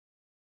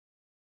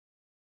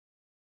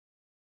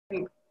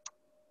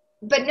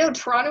But no,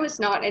 Toronto is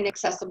not an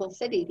accessible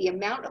city. The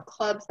amount of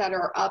clubs that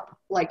are up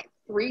like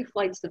 3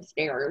 flights of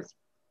stairs,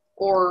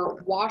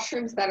 or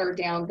washrooms that are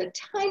down the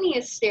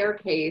tiniest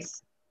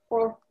staircase,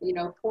 4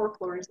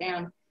 floors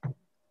down.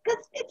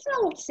 Because it's an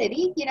old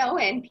city,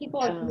 and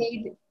people have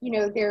made,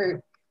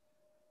 their,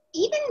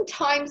 even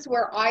times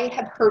where I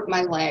have hurt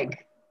my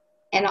leg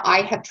and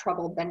I have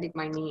trouble bending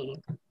my knee,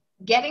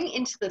 getting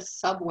into the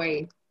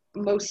subway,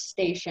 most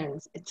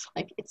stations,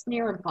 it's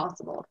near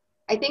impossible.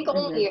 I think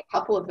only a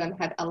couple of them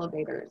had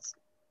elevators.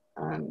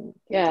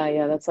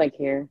 Yeah, that's like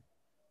here.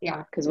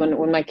 Yeah. Because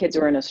when my kids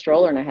were in a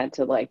stroller and I had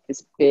to like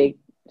this big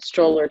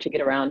stroller to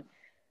get around,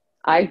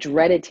 I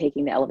dreaded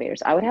taking the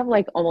elevators. I would have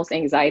like almost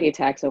anxiety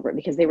attacks over it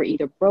because they were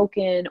either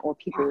broken or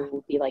people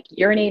would be like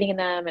urinating in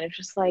them. And it's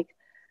just like,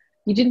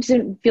 you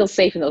didn't feel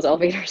safe in those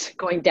elevators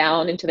going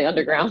down into the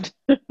underground.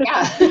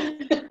 Yeah.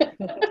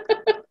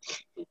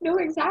 No,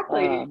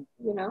 exactly.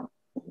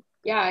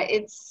 Yeah,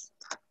 it's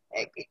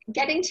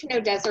getting to know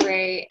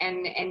Desiree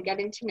and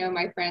getting to know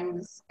my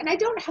friends. And I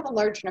don't have a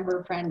large number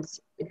of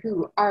friends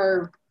who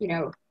are,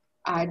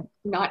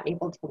 not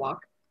able to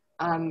walk.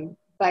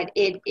 But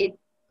it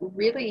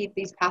really,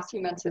 these past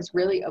few months has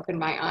really opened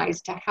my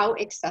eyes to how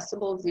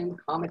accessible Zoom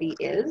comedy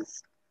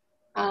is.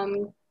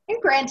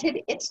 And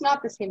granted, it's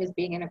not the same as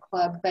being in a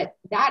club, but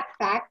that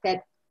fact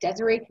that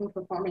Desiree can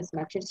perform as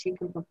much as she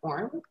can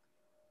perform,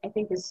 I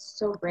think is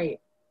so great.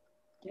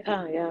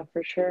 Yeah,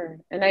 for sure.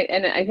 And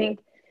I think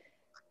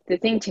the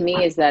thing to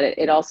me is that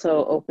it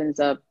also opens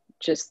up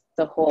just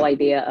the whole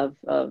idea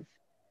of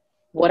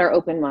what are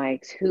open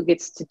mics, who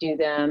gets to do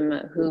them,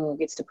 who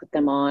gets to put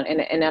them on.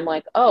 And I'm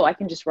like, oh, I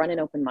can just run an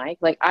open mic.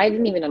 Like, I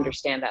didn't even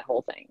understand that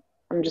whole thing.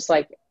 I'm just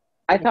like,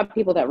 I thought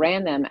people that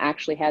ran them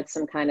actually had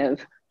some kind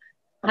of,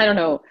 I don't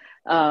know,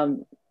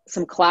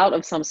 some clout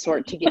of some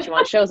sort to get you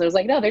on shows. I was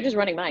like, no, they're just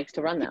running mics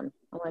to run them.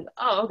 I'm like,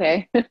 oh,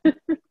 okay.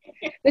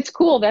 It's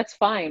cool. That's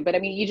fine. But I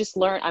mean, you just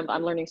learn,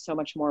 I'm learning so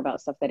much more about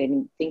stuff that I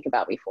didn't think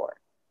about before.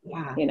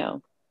 Yeah.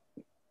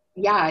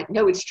 Yeah,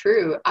 no, it's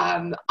true.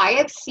 I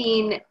have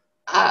seen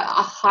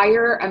a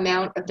higher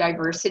amount of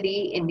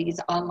diversity in these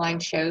online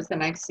shows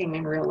than I've seen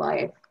in real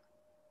life,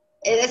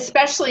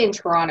 especially in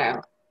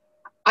Toronto.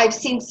 I've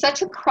seen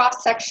such a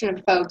cross section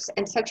of folks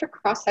and such a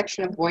cross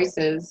section of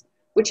voices,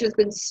 which has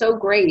been so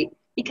great,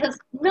 because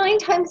 9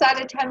 times out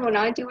of 10, when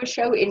I do a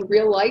show in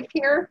real life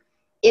here,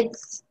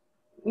 it's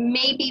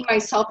maybe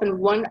myself and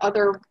one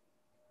other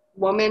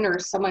woman or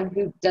someone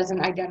who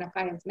doesn't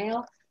identify as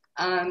male.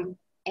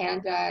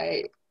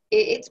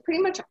 It's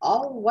pretty much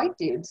all white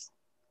dudes.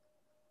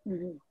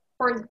 Mm-hmm.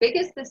 For as big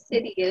as the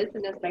city is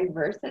and as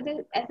diverse as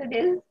it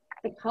is,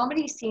 the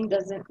comedy scene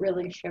doesn't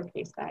really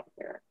showcase that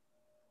here.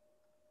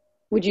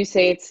 Would you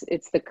say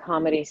it's the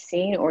comedy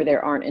scene, or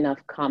there aren't enough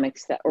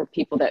comics or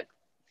people that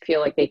feel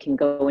like they can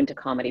go into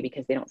comedy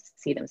because they don't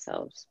see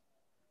themselves?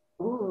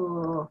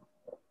 Ooh,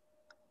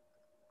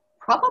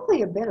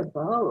 probably a bit of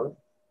both.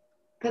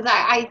 Because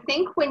I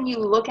think when you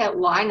look at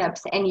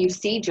lineups and you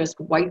see just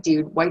white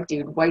dude, white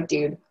dude, white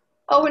dude,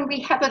 oh, and we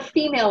have a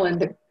female in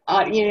the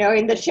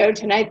in the show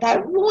tonight,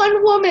 that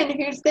one woman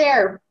who's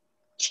there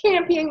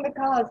championing the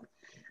cause.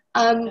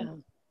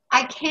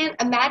 I can't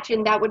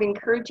imagine that would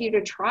encourage you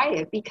to try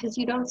it, because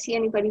you don't see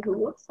anybody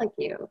who looks like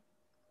you.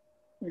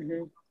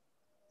 Mm-hmm.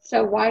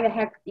 So why the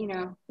heck,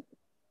 yeah.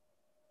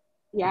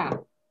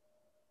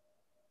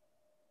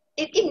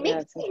 It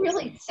makes me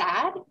really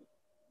sad,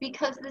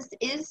 because this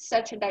is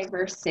such a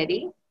diverse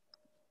city.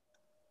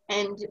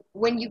 And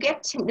when you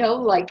get to know,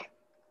 like,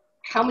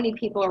 how many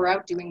people are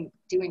out doing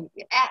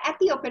at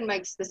the open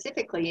mic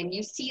specifically, and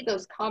you see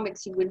those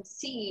comics you would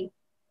see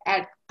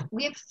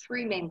we have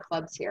 3 main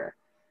clubs here.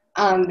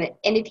 And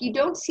if you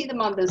don't see them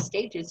on those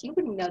stages, you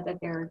wouldn't know that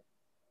they're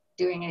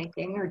doing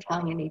anything or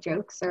telling any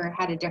jokes or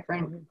had a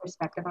different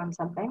perspective on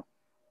something,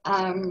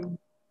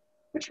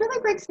 which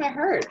really breaks my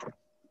heart.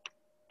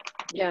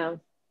 Yeah.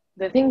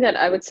 The thing that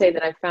I would say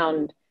that I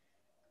found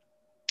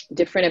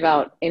different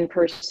about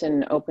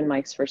in-person open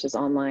mics versus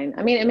online,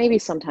 I mean, and maybe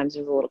sometimes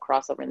there's a little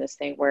crossover in this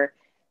thing where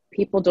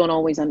people don't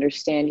always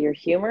understand your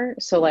humor.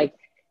 So like,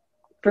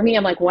 for me,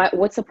 I'm like,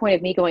 what's the point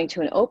of me going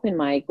to an open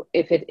mic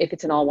if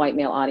it's an all white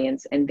male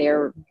audience and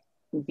their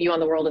view on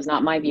the world is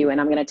not my view, and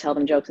I'm going to tell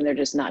them jokes and they're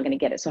just not going to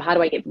get it? So how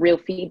do I get real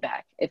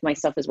feedback if my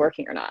stuff is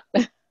working or not?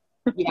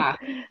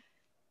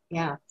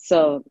 Yeah.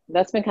 So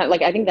that's been kind of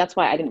like, I think that's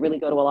why I didn't really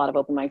go to a lot of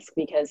open mics,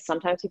 because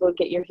sometimes people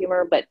get your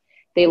humor, but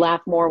they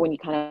laugh more when you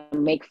kind of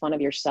make fun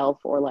of yourself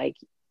or like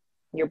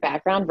your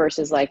background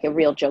versus like a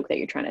real joke that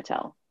you're trying to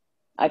tell,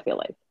 I feel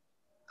like.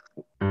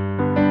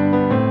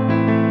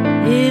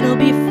 It'll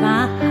be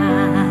fine.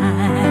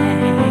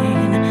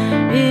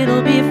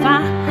 It'll be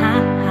fine.